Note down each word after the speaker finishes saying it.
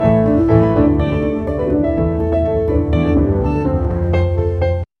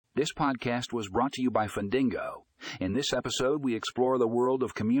podcast was brought to you by Fundingo. In this episode, we explore the world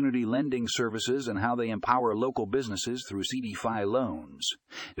of community lending services and how they empower local businesses through CDFI loans.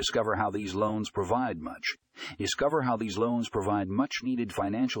 Discover how these loans provide much-needed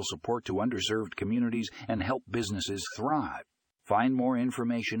financial support to underserved communities and help businesses thrive. Find more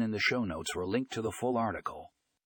information in the show notes for a link to the full article.